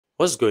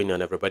What's going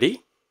on,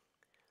 everybody?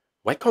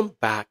 Welcome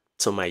back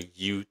to my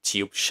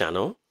YouTube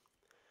channel.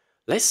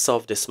 Let's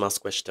solve this math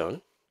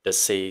question that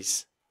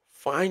says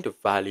find the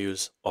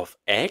values of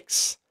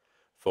x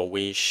for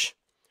which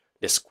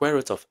the square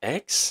root of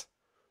x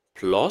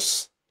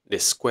plus the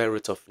square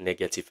root of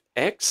negative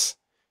x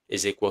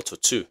is equal to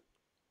 2.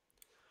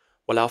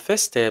 Well, our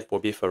first step will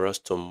be for us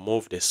to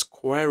move the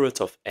square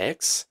root of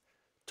x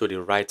to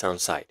the right hand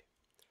side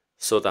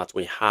so that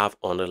we have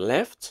on the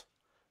left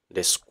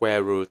the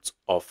square root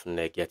of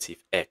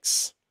negative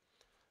x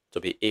to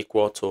be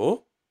equal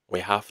to, we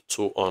have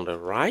 2 on the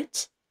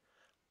right,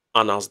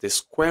 and as the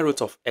square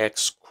root of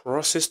x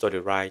crosses to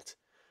the right,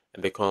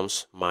 it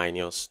becomes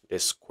minus the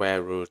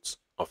square root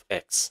of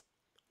x.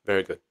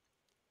 Very good.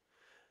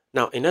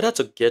 Now, in order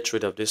to get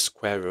rid of this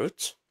square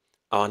root,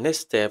 our next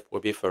step will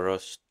be for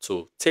us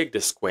to take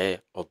the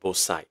square of both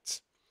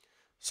sides.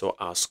 So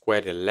I'll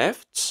square the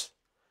left,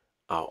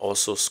 I'll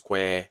also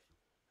square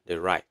the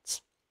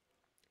right.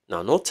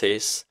 Now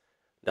notice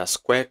that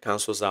square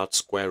cancels out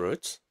square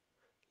root,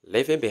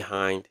 leaving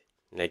behind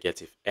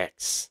negative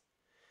x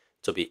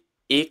to be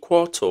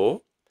equal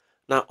to,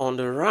 now on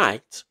the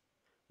right,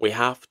 we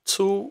have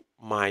 2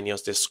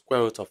 minus the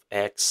square root of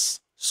x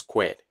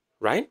squared,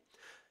 right?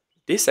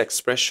 This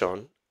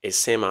expression is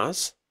same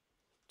as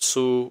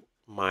 2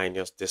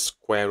 minus the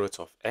square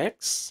root of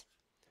x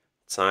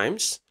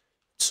times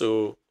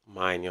 2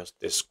 minus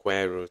the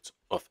square root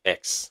of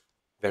x.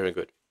 Very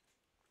good.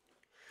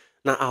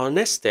 Now our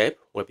next step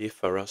will be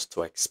for us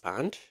to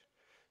expand.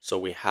 So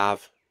we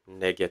have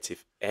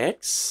negative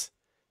x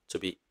to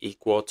be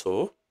equal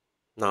to,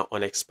 now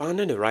on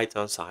expanding the right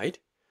hand side,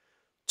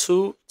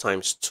 2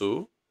 times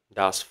 2,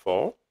 that's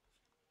 4,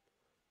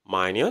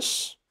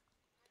 minus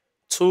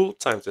 2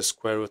 times the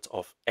square root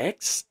of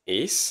x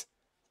is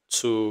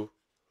 2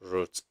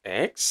 root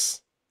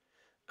x,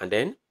 and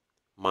then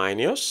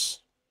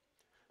minus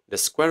the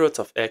square root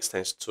of x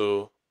times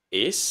 2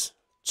 is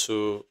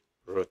 2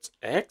 root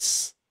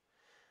x,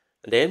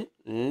 and then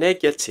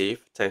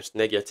negative times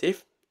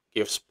negative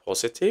gives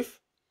positive.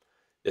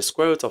 The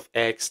square root of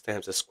x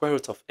times the square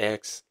root of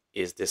x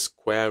is the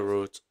square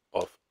root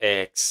of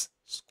x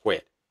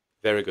squared.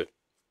 Very good.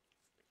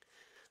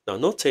 Now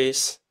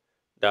notice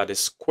that the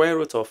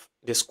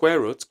square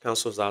root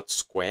cancels out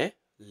square,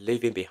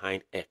 leaving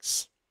behind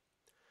x.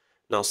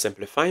 Now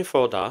simplifying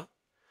further,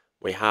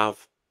 we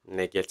have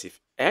negative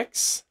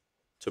x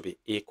to be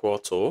equal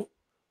to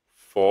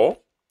 4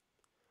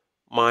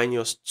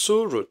 minus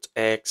 2 root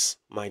x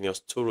minus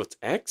 2 root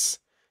x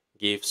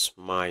gives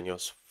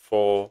minus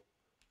 4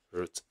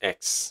 root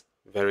x.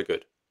 Very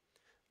good.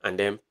 And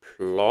then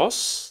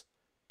plus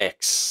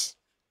x.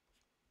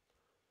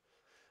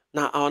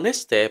 Now our next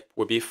step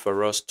will be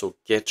for us to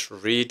get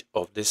rid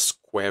of this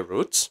square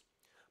root.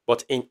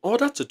 But in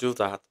order to do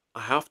that,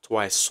 I have to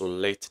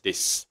isolate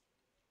this.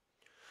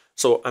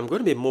 So I'm going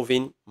to be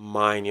moving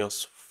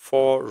minus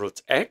 4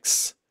 root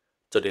x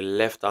to the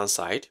left hand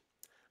side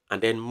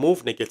and then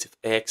move negative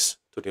x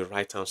to the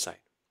right hand side.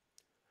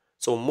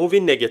 So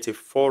moving negative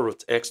 4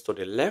 root x to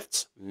the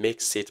left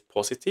makes it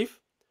positive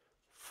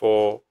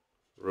 4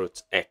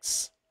 root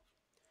x.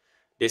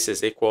 This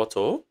is equal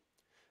to,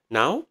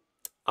 now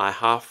I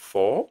have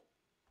 4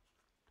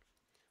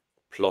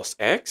 plus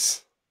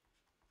x,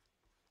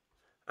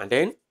 and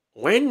then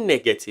when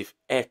negative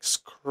x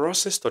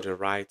crosses to the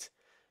right,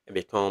 it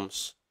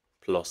becomes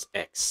plus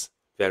x.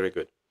 Very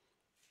good.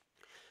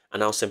 And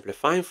now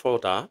simplifying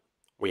further,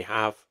 we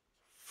have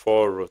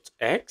 4 root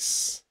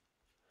x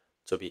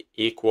to be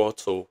equal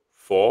to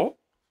 4,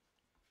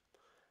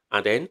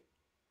 and then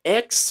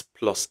x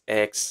plus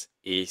x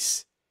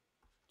is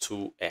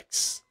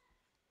 2x.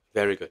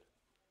 Very good.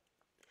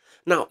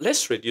 Now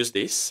let's reduce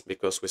this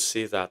because we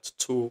see that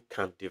 2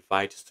 can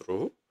divide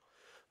through.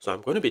 So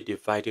I'm going to be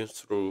dividing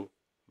through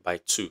by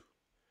 2.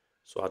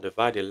 So I'll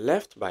divide the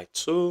left by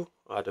 2,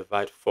 I'll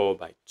divide 4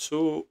 by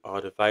 2,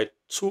 I'll divide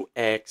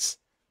 2x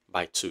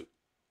by 2.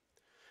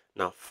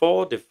 Now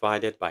 4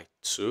 divided by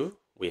 2,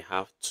 we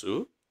have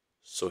 2.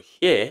 So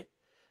here,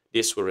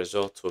 this will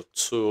result to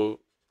 2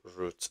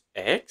 root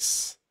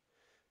x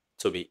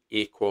to be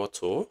equal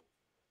to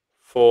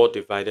 4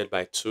 divided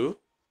by 2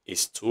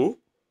 is 2.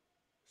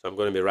 So I'm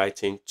going to be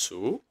writing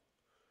 2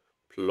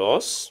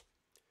 plus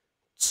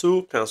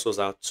 2 cancels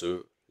out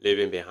 2,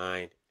 leaving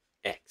behind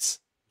x.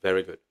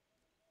 Very good.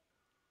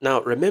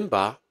 Now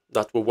remember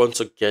that we want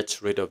to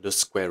get rid of the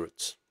square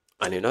root.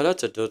 And in order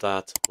to do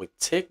that, we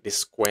take the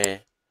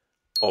square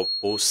of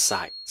both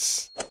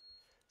sides.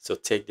 So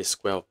take the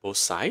square of both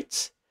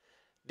sides.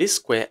 This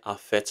square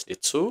affects the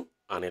 2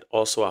 and it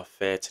also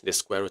affects the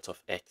square root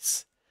of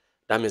x.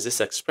 That means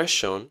this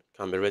expression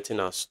can be written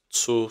as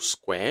 2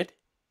 squared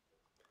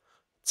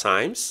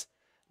times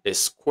the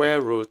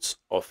square root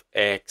of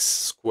x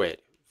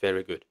squared.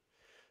 Very good.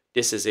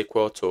 This is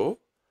equal to,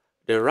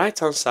 the right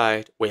hand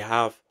side we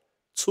have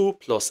 2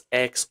 plus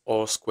x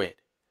all squared,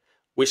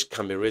 which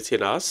can be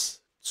written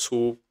as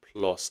 2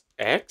 plus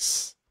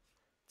x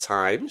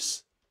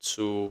times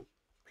 2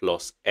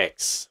 plus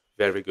x.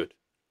 Very good.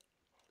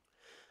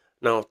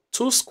 Now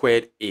 2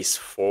 squared is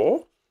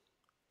 4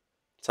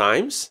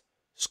 times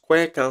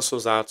square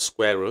cancels out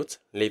square root,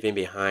 leaving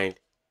behind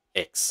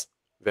x.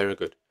 Very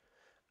good.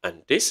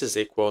 And this is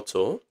equal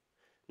to,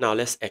 now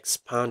let's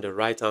expand the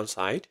right hand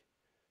side.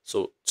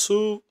 So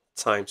 2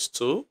 times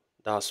 2,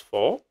 that's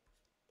 4,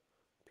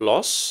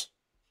 plus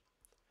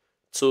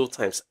 2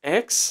 times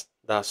x,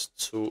 that's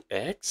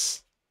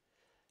 2x,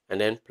 and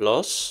then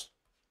plus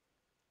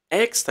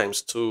x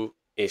times 2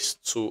 is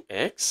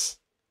 2x,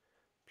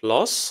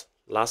 plus,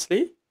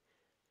 lastly,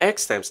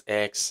 x times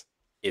x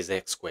is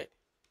x squared.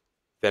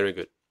 Very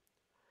good.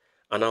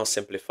 And now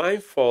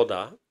simplifying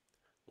further,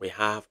 we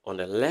have on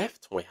the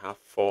left, we have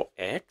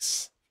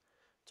 4x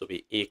to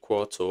be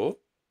equal to,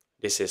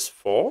 this is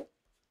 4,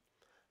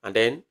 and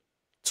then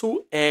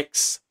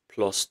 2x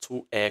plus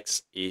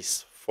 2x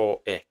is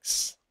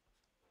 4x,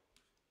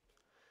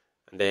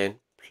 and then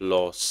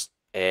plus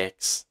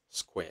x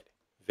squared.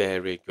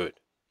 Very good.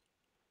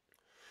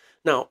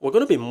 Now, we're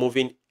going to be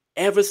moving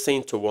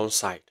everything to one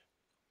side.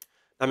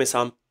 That means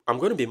I'm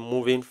going to be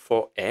moving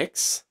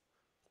 4x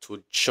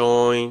to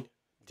join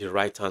the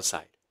right-hand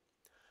side.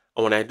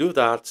 And when I do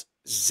that,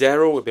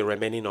 0 will be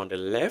remaining on the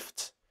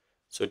left.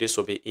 So this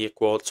will be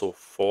equal to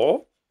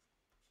 4.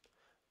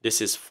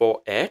 This is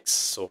 4x,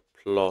 so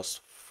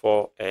plus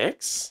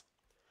 4x.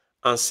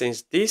 And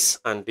since this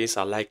and this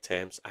are like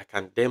terms, I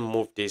can then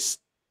move this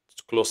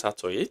closer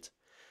to it.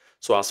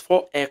 So as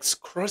 4x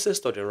crosses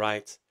to the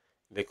right,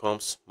 it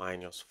becomes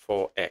minus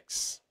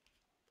 4x.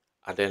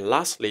 And then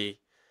lastly,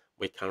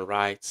 we can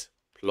write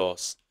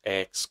plus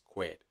x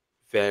squared.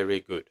 Very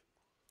good.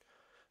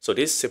 So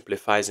this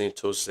simplifies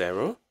into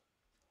 0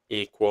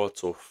 equal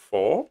to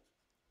 4.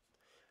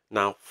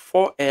 Now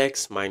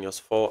 4x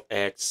minus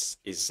 4x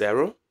is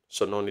 0,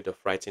 so no need of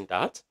writing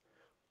that,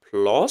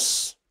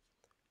 plus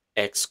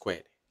x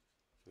squared.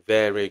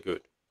 Very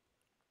good.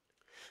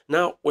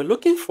 Now we're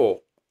looking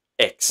for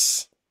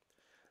x.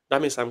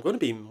 That means I'm going to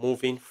be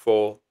moving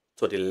 4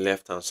 to the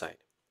left hand side.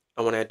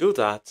 And when I do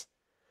that,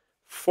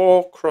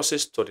 4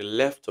 crosses to the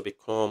left to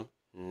become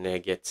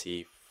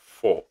negative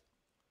 4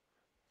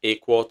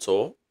 equal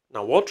to,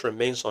 now what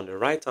remains on the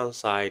right hand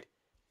side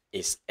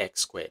is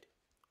x squared.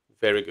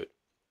 Very good.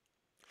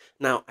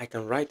 Now I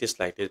can write this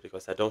like this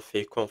because I don't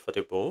feel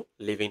comfortable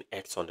leaving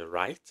x on the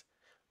right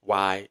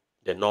while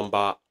the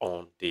number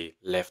on the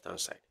left hand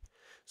side.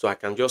 So I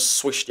can just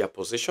switch their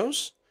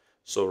positions.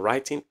 So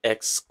writing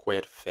x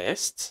squared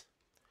first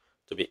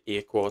to be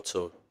equal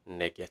to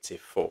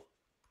negative 4.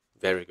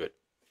 Very good.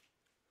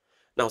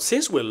 Now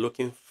since we're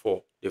looking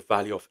for the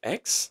value of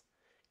x,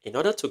 in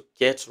order to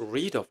get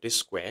rid of this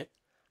square,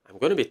 I'm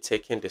going to be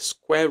taking the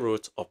square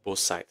root of both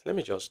sides. Let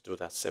me just do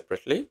that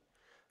separately.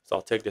 So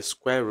I'll take the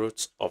square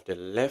root of the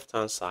left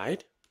hand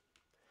side.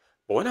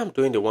 But when I'm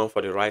doing the one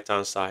for the right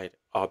hand side,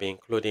 I'll be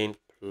including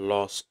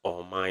plus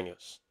or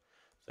minus.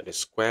 So the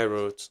square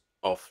root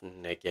of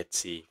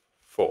negative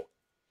 4.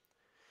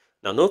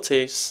 Now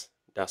notice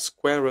that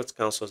square root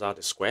cancels out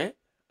the square,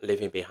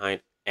 leaving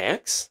behind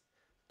x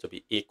to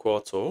be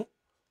equal to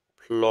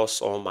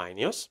plus or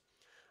minus.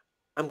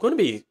 I'm going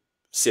to be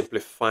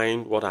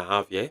simplifying what I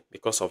have here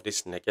because of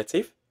this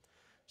negative.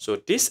 So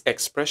this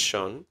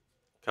expression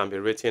can be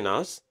written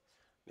as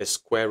the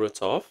square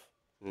root of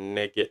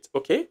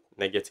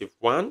negative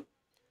 1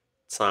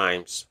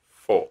 times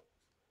 4.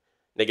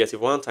 Negative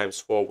 1 times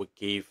 4 will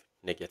give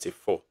negative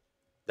 4.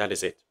 That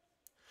is it.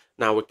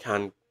 Now we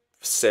can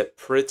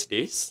separate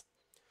this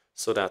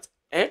so that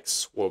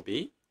x will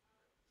be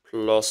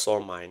plus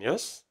or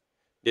minus.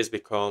 This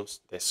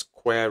becomes the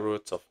square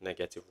root of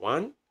negative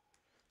 1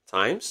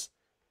 times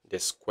the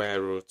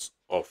square root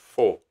of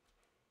 4.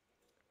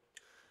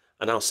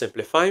 And now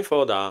simplifying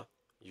further,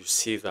 you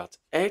see that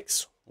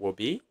x will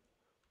be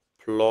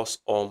plus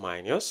or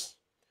minus.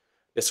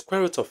 The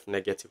square root of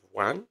negative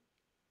 1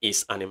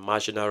 is an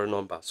imaginary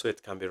number, so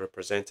it can be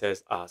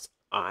represented as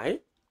I.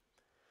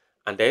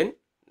 And then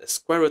the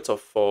square root of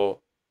 4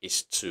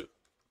 is 2.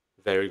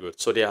 Very good.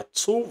 So there are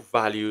two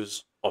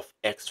values of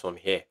x from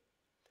here.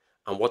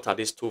 And what are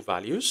these two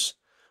values?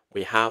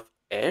 We have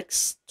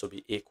x to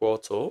be equal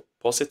to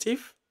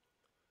positive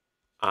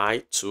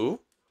I2,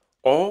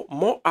 or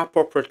more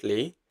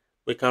appropriately,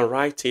 we can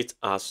write it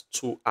as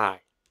 2i.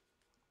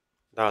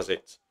 That's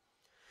it.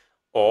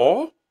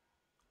 Or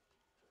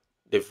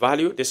the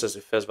value, this is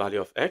the first value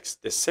of x.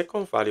 The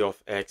second value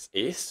of x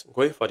is,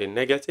 going for the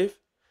negative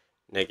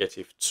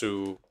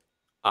 2i.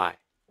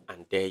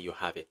 And there you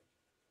have it.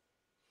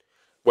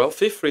 Well,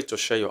 feel free to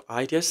share your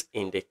ideas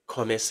in the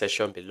comment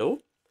section below.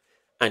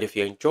 And if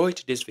you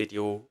enjoyed this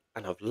video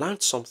and have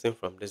learned something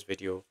from this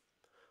video,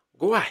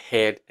 go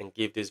ahead and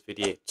give this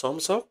video a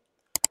thumbs up.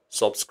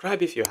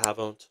 Subscribe if you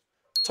haven't.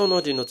 Turn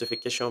on the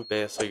notification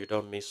bell so you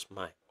don't miss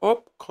my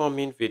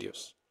upcoming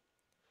videos.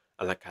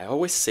 And like I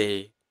always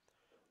say,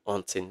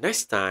 until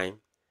next time,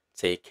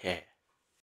 take care.